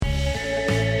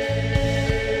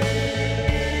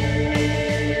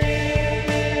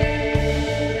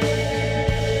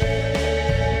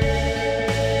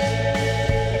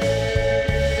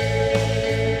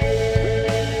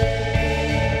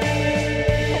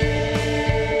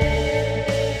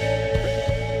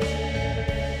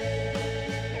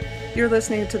You're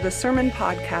listening to the Sermon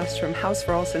Podcast from House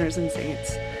for All Sinners and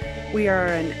Saints. We are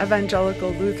an evangelical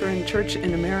Lutheran Church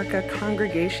in America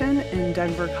congregation in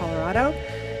Denver, Colorado,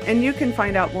 and you can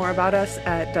find out more about us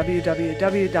at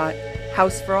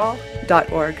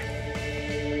www.houseforall.org.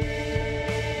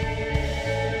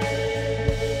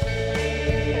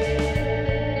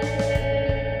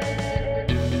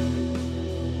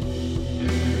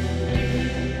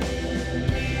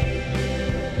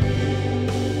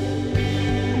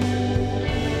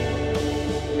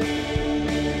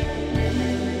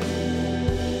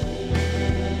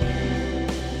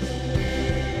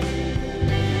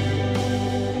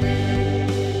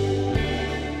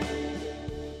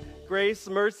 Grace,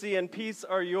 mercy, and peace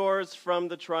are yours from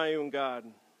the triune God.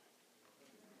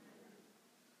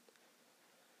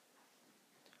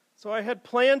 So I had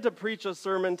planned to preach a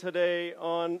sermon today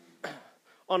on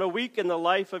a week in the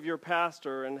life of your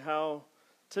pastor and how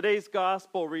today's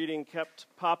gospel reading kept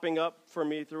popping up for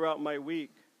me throughout my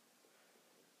week.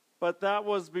 But that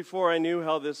was before I knew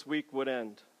how this week would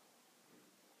end.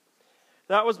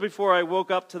 That was before I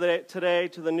woke up today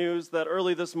to the news that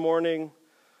early this morning,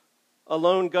 a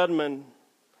lone gunman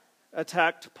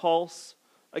attacked Pulse,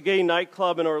 a gay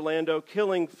nightclub in Orlando,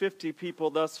 killing 50 people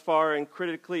thus far and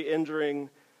critically injuring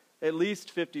at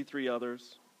least 53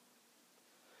 others.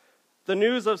 The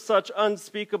news of such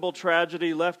unspeakable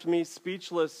tragedy left me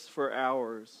speechless for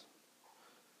hours.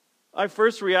 I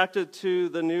first reacted to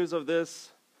the news of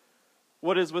this,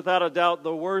 what is without a doubt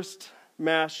the worst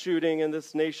mass shooting in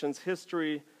this nation's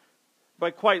history,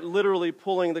 by quite literally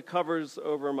pulling the covers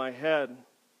over my head,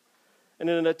 and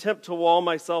in an attempt to wall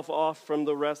myself off from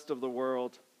the rest of the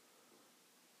world.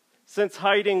 Since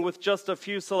hiding with just a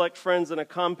few select friends in a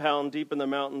compound deep in the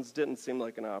mountains didn't seem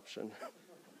like an option.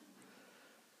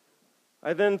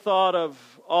 I then thought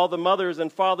of all the mothers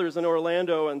and fathers in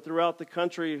Orlando and throughout the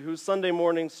country whose Sunday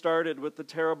morning started with the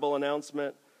terrible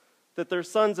announcement that their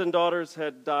sons and daughters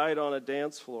had died on a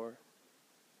dance floor.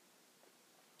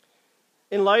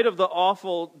 In light of the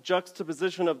awful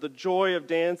juxtaposition of the joy of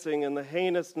dancing and the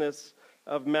heinousness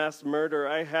of mass murder,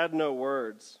 I had no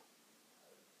words.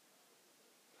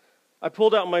 I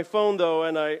pulled out my phone, though,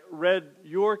 and I read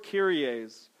your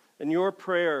Kyries and your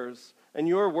prayers and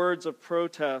your words of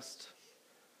protest.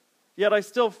 Yet I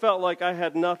still felt like I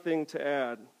had nothing to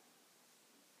add.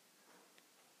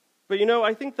 But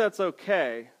I think that's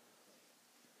okay.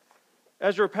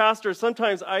 As your pastor,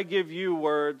 sometimes I give you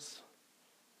words,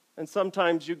 and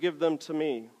sometimes you give them to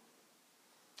me.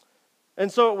 And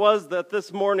so it was that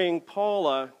this morning,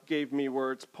 Paula gave me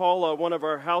words. Paula, one of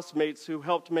our housemates who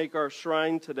helped make our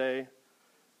shrine today,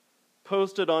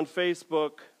 posted on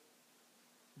Facebook,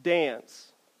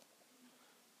 "Dance.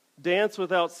 Dance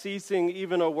without ceasing,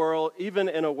 even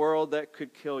in a world that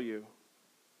could kill you."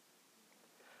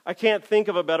 I can't think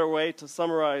of a better way to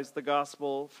summarize the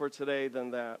gospel for today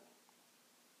than that.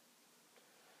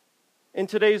 In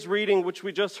today's reading, which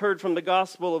we just heard from the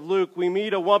Gospel of Luke, we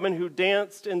meet a woman who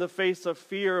danced in the face of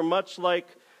fear, much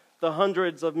like the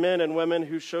hundreds of men and women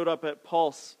who showed up at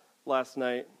Pulse last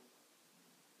night.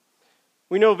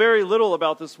 We know very little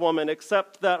about this woman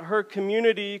except that her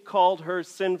community called her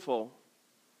sinful.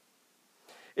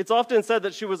 It's often said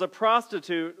that she was a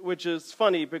prostitute, which is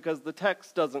funny because the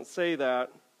text doesn't say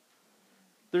that.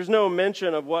 There's no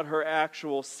mention of what her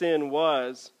actual sin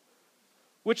was,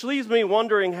 which leaves me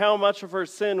wondering how much of her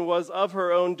sin was of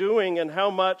her own doing and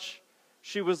how much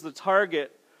she was the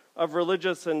target of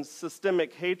religious and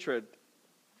systemic hatred.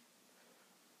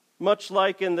 Much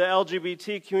like in the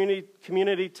LGBT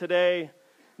community today,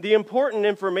 the important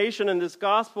information in this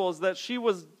gospel is that she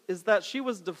was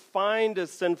defined as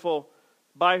sinful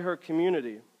by her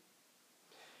community.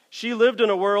 She lived in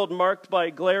a world marked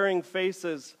by glaring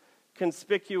faces,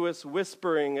 conspicuous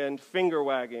whispering, and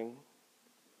finger-wagging.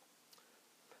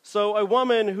 So a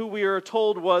woman who we are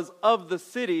told was of the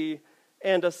city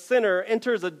and a sinner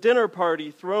enters a dinner party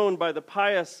thrown by the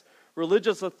pious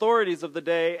religious authorities of the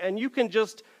day, and you can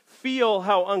just feel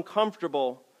how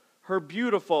uncomfortable her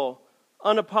beautiful,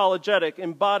 unapologetic,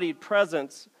 embodied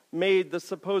presence made the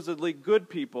supposedly good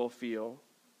people feel.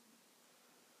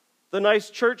 The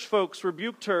nice church folks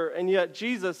rebuked her, and yet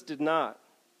Jesus did not.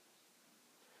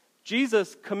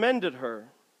 Jesus commended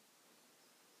her.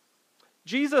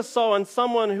 Jesus saw in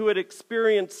someone who had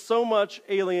experienced so much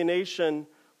alienation,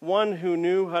 one who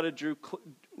knew how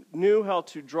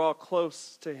to draw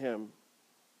close to him.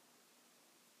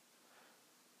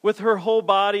 With her whole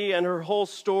body and her whole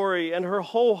story and her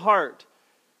whole heart,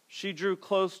 she drew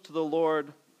close to the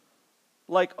Lord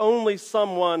like only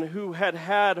someone who had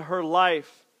had her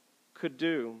life could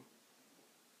do.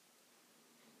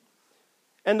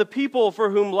 And the people for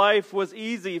whom life was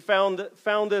easy found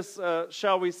this,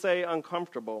 shall we say,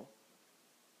 uncomfortable.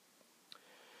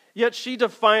 Yet she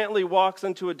defiantly walks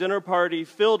into a dinner party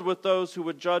filled with those who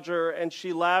would judge her, and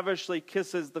she lavishly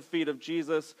kisses the feet of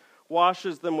Jesus,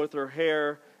 washes them with her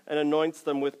hair, and anoints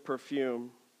them with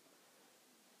perfume.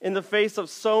 In the face of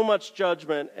so much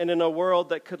judgment and in a world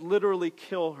that could literally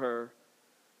kill her,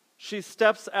 she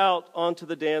steps out onto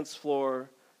the dance floor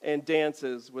and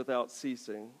dances without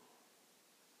ceasing.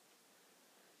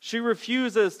 She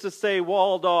refuses to stay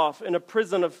walled off in a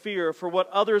prison of fear for what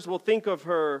others will think of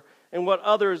her and what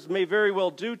others may very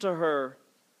well do to her.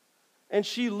 And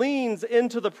she leans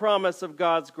into the promise of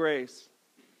God's grace.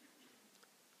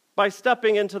 By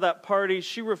stepping into that party,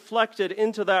 she reflected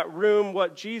into that room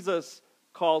what Jesus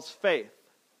calls faith.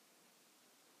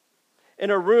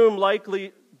 In a room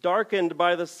likely darkened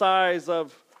by the sighs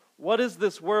of, what is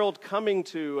this world coming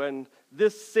to, and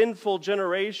this sinful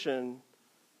generation,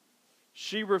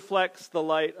 she reflects the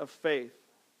light of faith.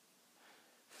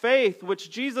 Faith,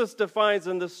 which Jesus defines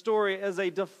in the story as a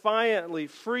defiantly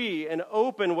free and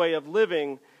open way of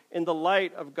living in the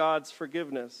light of God's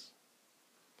forgiveness.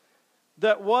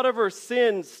 That whatever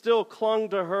sin still clung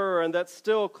to her and that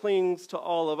still clings to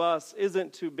all of us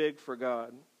isn't too big for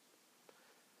God.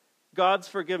 God's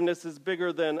forgiveness is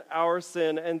bigger than our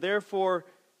sin, and therefore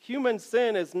human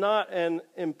sin is not an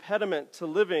impediment to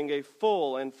living a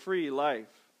full and free life.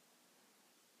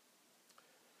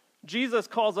 Jesus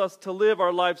calls us to live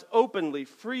our lives openly,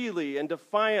 freely, and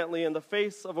defiantly in the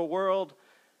face of a world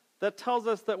that tells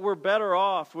us that we're better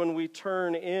off when we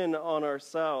turn in on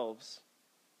ourselves,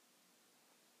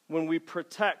 when we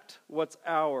protect what's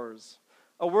ours.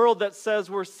 A world that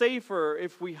says we're safer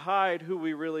if we hide who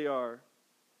we really are.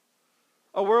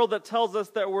 A world that tells us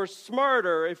that we're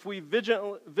smarter if we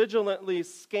vigilantly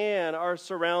scan our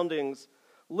surroundings,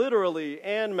 literally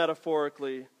and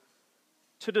metaphorically,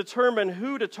 to determine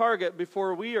who to target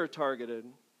before we are targeted.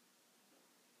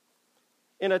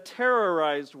 In a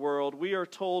terrorized world, we are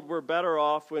told we're better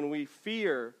off when we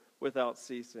fear without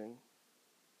ceasing.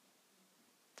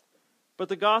 But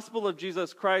the gospel of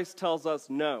Jesus Christ tells us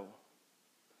no.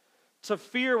 To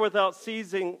fear without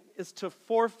ceasing is to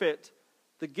forfeit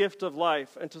the gift of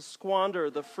life and to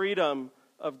squander the freedom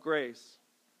of grace.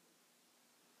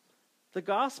 The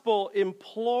gospel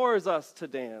implores us to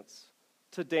dance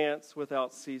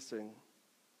without ceasing.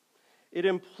 It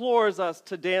implores us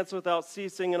to dance without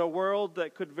ceasing in a world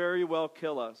that could very well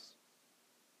kill us.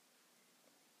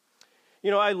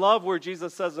 You know, I love where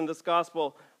Jesus says in this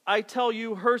gospel, I tell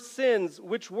you, her sins,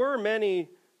 which were many,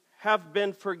 have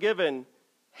been forgiven.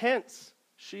 Hence,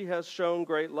 she has shown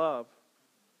great love.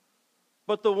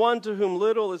 But the one to whom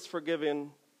little is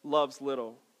forgiven loves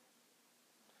little.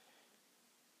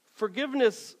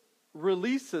 Forgiveness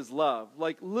releases love,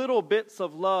 like little bits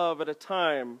of love at a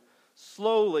time,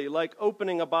 slowly, like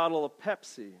opening a bottle of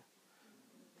Pepsi,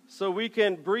 so we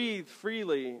can breathe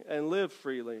freely and live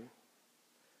freely.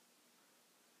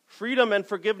 Freedom and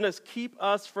forgiveness keep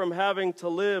us from having to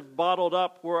live bottled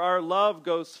up where our love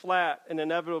goes flat and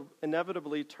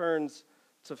inevitably turns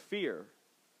to fear.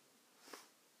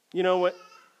 You know,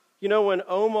 when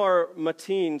Omar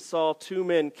Mateen saw two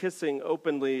men kissing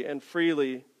openly and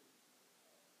freely,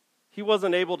 he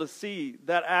wasn't able to see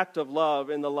that act of love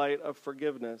in the light of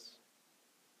forgiveness.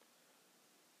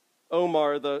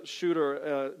 Omar, the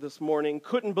shooter this morning,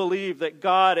 couldn't believe that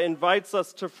God invites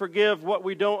us to forgive what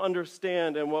we don't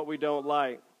understand and what we don't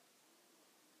like.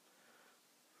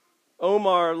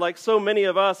 Omar, like so many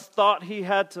of us, thought he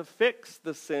had to fix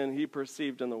the sin he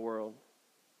perceived in the world.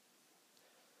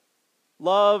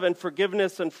 Love and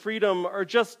forgiveness and freedom are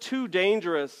just too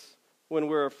dangerous when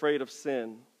we're afraid of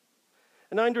sin.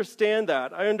 And I understand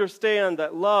that. I understand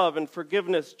that love and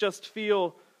forgiveness just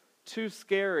feel too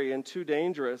scary and too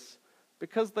dangerous,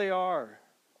 because they are.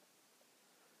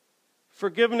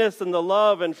 Forgiveness and the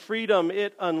love and freedom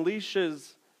it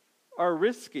unleashes are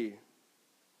risky.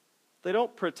 They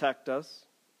don't protect us.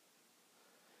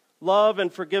 Love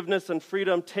and forgiveness and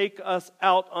freedom take us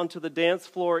out onto the dance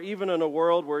floor, even in a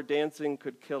world where dancing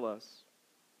could kill us.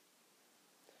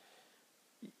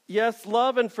 Yes,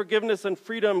 love and forgiveness and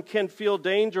freedom can feel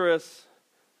dangerous,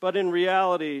 but in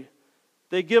reality,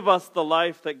 they give us the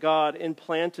life that God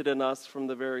implanted in us from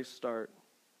the very start.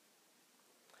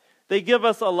 They give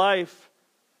us a life,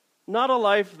 not a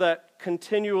life that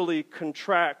continually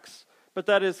contracts, but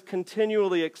that is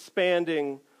continually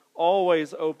expanding,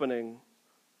 always opening,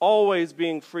 always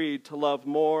being free to love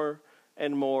more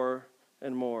and more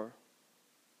and more.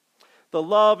 The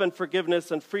love and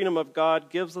forgiveness and freedom of God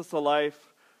gives us a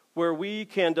life where we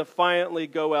can defiantly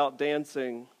go out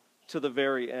dancing to the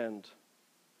very end.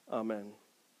 Amen.